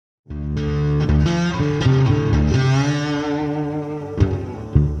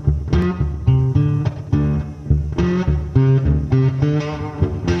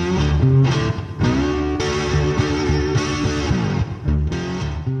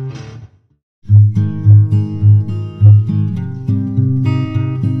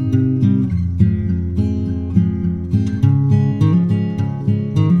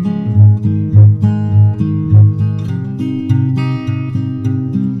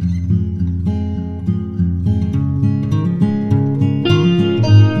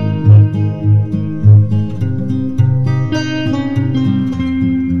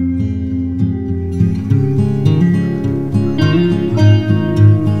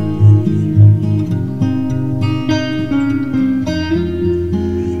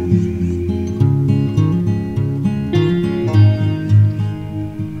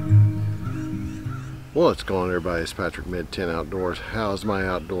everybody, it's Patrick Mid 10 Outdoors. How's my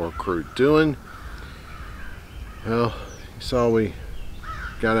outdoor crew doing? Well, you saw we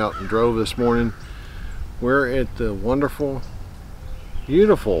got out and drove this morning. We're at the wonderful,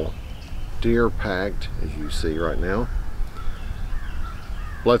 beautiful, deer-packed, as you see right now,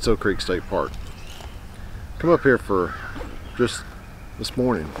 Bledsoe Creek State Park. Come up here for just this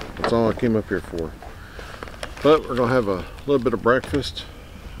morning. That's all I came up here for. But we're gonna have a little bit of breakfast.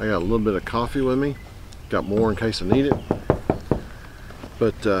 I got a little bit of coffee with me. Got more in case I need it.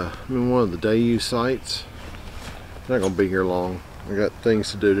 But I'm in one of the day use sites. Not gonna be here long. I got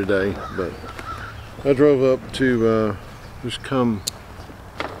things to do today, but I drove up to just come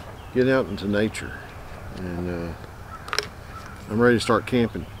get out into nature, and I'm ready to start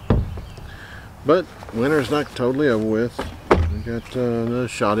camping. But winter's not totally over with. We got another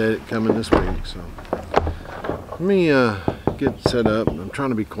shot at it coming this week, so let me get set up. I'm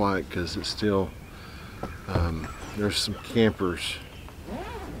trying to be quiet because it's still there's some campers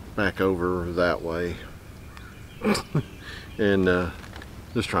back over that way and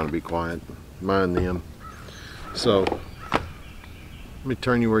just trying to be quiet, mind them. So let me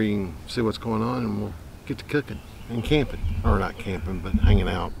turn you where you can see what's going on, and we'll get to cooking and camping, or not camping, but hanging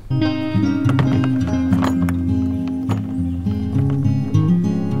out.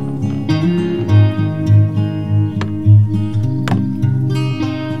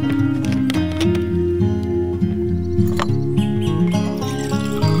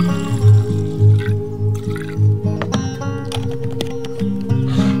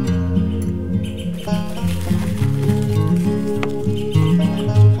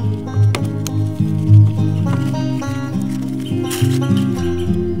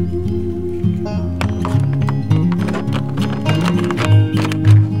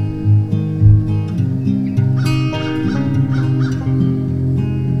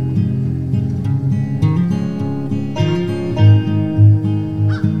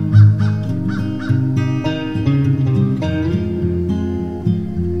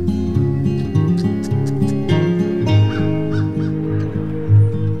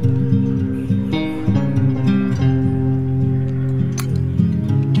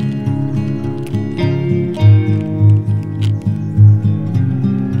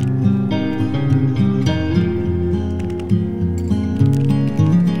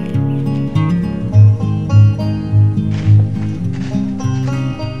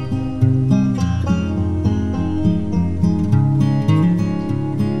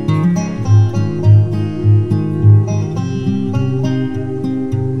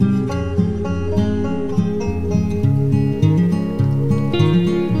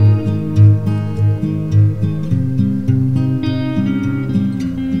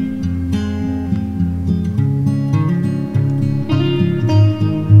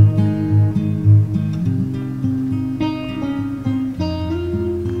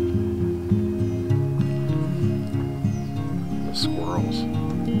 Squirrels.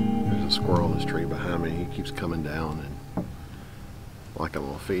 There's a squirrel in this tree behind me. He keeps coming down, and like I'm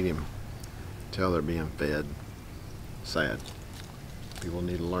gonna feed him. Tell they're being fed. Sad. People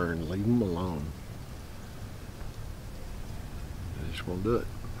need to learn. Leave them alone. They just won't do it.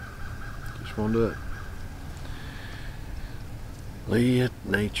 Just won't do it. Let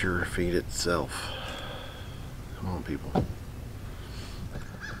nature feed itself. Come on, people.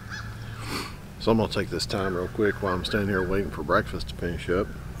 So I'm going to take this time real quick while I'm standing here waiting for breakfast to finish up,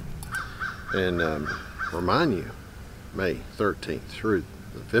 and remind you, May 13th through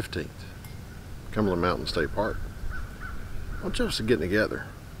the 15th, Cumberland Mountain State Park. A bunch of us are getting together,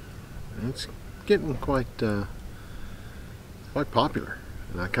 and it's getting quite popular,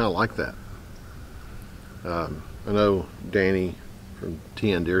 and I kind of like that. I know Danny from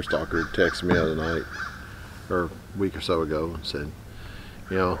TN Deerstalker texted me the other night, or a week or so ago, and said,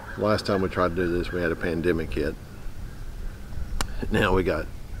 you know, last time we tried to do this, we had a pandemic hit. Now we got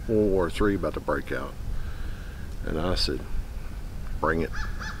World War III about to break out. And I said, bring it.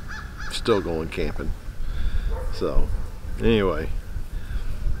 Still going camping. So, anyway,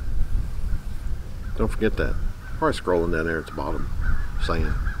 don't forget that. Probably scrolling down there at the bottom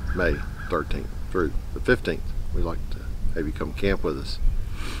saying May 13th through the 15th. We'd like to have you come camp with us.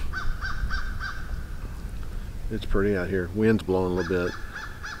 It's pretty out here. Wind's blowing a little bit.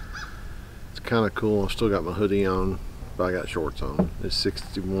 Kind of cool. I've still got my hoodie on, but I got shorts on. It's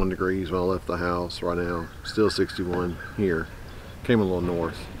 61 degrees when I left the house. Right now, still 61 here. Came a little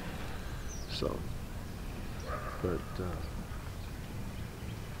north, so. But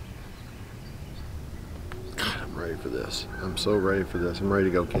God, I'm ready for this. I'm so ready for this. I'm ready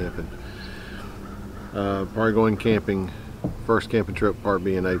to go camping. Probably going camping. First camping trip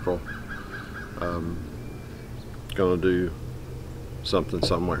probably be in April. gonna do something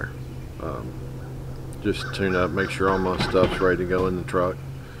somewhere. Just tune up, make sure all my stuff's ready to go in the truck,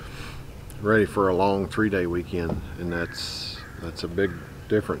 ready for a long 3-day weekend, and that's a big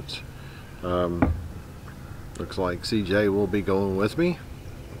difference. Looks like CJ will be going with me,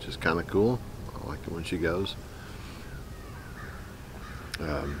 which is kind of cool. I like it when she goes.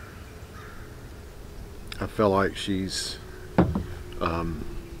 I feel like she's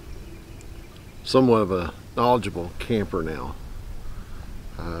somewhat of a knowledgeable camper now.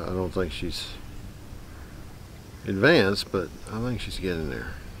 I don't think she's advanced, but I think she's getting there.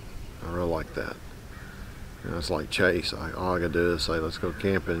 I really like that. You know, it's like Chase. All I gotta do is say, let's go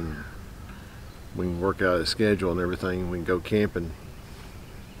camping. We can work out his schedule and everything. We can go camping,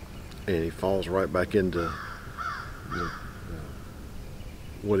 and he falls right back into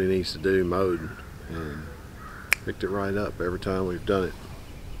what he needs to do mode, and picked it right up every time we've done it.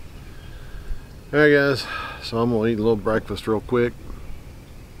 Alright guys, so I'm gonna eat a little breakfast real quick.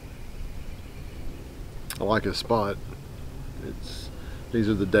 I like his spot. These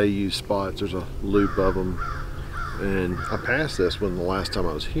are the day use spots. There's a loop of them, and I passed this one the last time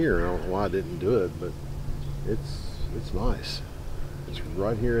I was here. I don't know why I didn't do it, but it's nice. It's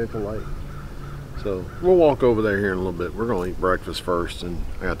right here at the lake. So we'll walk over there here in a little bit. We're gonna eat breakfast first, and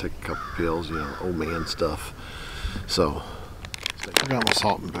I gotta take a couple pills, you know, old man stuff. So I got my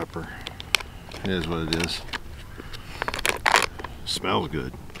salt and pepper. It is what it is. Smells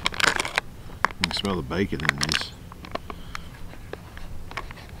good. You can smell the bacon in these.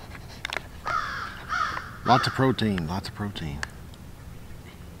 Lots of protein, lots of protein.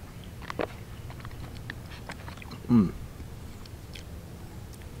 You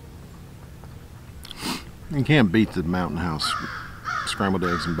can't beat the Mountain House scrambled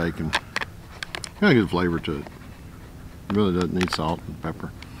eggs and bacon. Got a good flavor to it. It really doesn't need salt and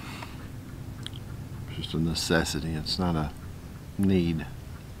pepper. It's just a necessity. It's not a need.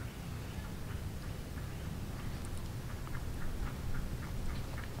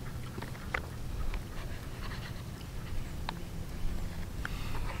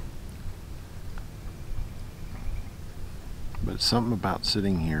 But it's something about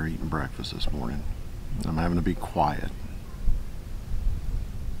sitting here eating breakfast this morning. I'm having to be quiet.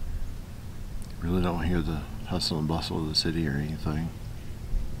 Really don't hear the hustle and bustle of the city or anything.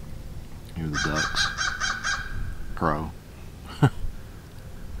 Hear the ducks crow.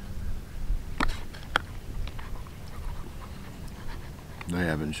 They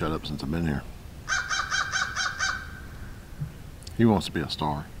haven't shut up since I've been here. He wants to be a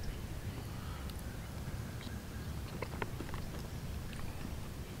star.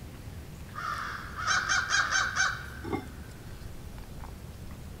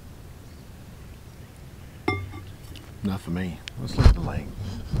 Enough of me. Let's look at the lake.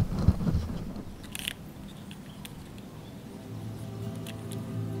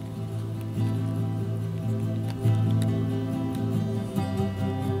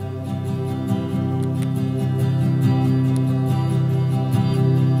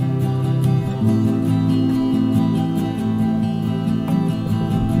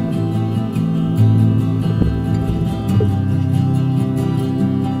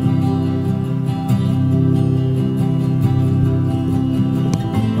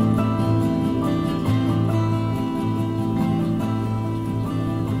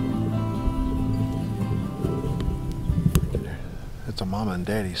 It's a mama and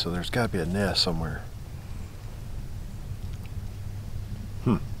daddy, so there's got to be a nest somewhere.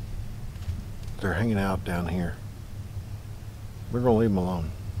 They're hanging out down here. We're going to leave them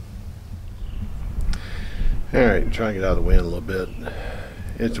alone. Alright, try to get out of the wind a little bit.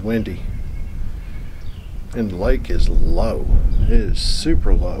 It's windy. And the lake is low. It is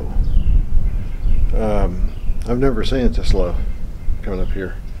super low. I've never seen it this low coming up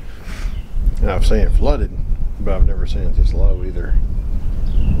here. And I've seen it flooded, but I've never seen it this low either.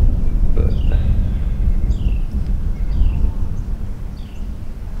 But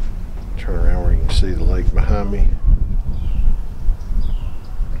turn around where you can see the lake behind me.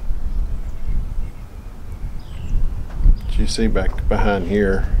 As you see back behind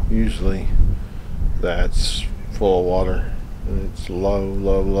here, usually that's full of water, and it's low,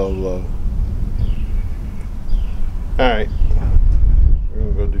 low, low, low. Alright, we're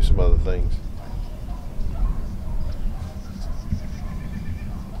gonna go do some other things.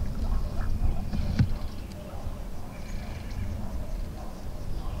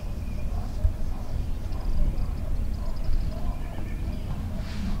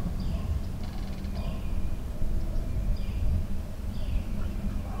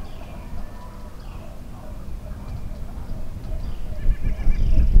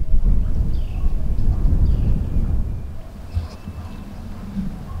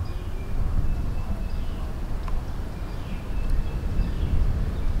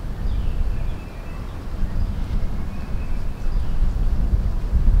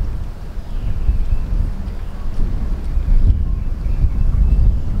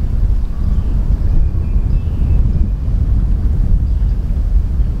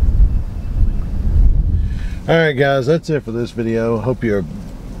 Alright guys, that's it for this video. Hope you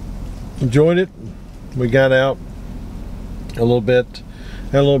enjoyed it. We got out a little bit,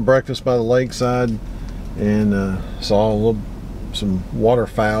 had a little breakfast by the lakeside, and saw some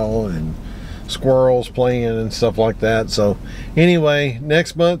waterfowl and squirrels playing and stuff like that. So anyway,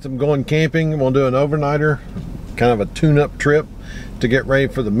 next month I'm going camping. We'll do an overnighter, kind of a tune-up trip to get ready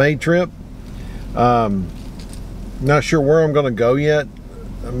for the May trip. Not sure where I'm going to go yet.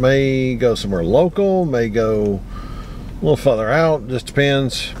 I may go somewhere local, may go a little further out, just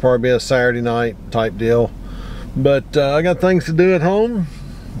depends. Probably be a Saturday night type deal. But I got things to do at home,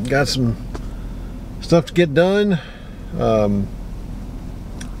 got some stuff to get done. But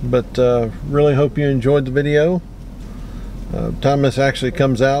really hope you enjoyed the video. Time this actually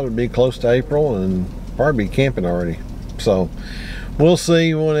comes out, it'll be close to April and probably be camping already. So we'll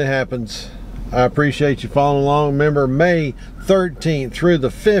see when it happens. I appreciate you following along. Remember, May 13th through the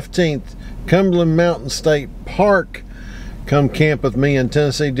 15th, Cumberland Mountain State Park. Come camp with me and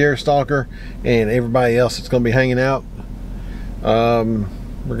Tennessee Deerstalker and everybody else that's going to be hanging out.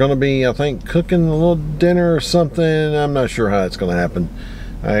 We're going to be, I think, cooking a little dinner or something. I'm not sure how it's going to happen.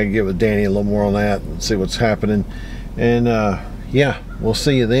 I can get with Danny a little more on that and see what's happening. And yeah, we'll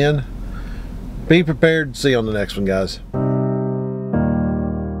see you then. Be prepared. See you on the next one, guys.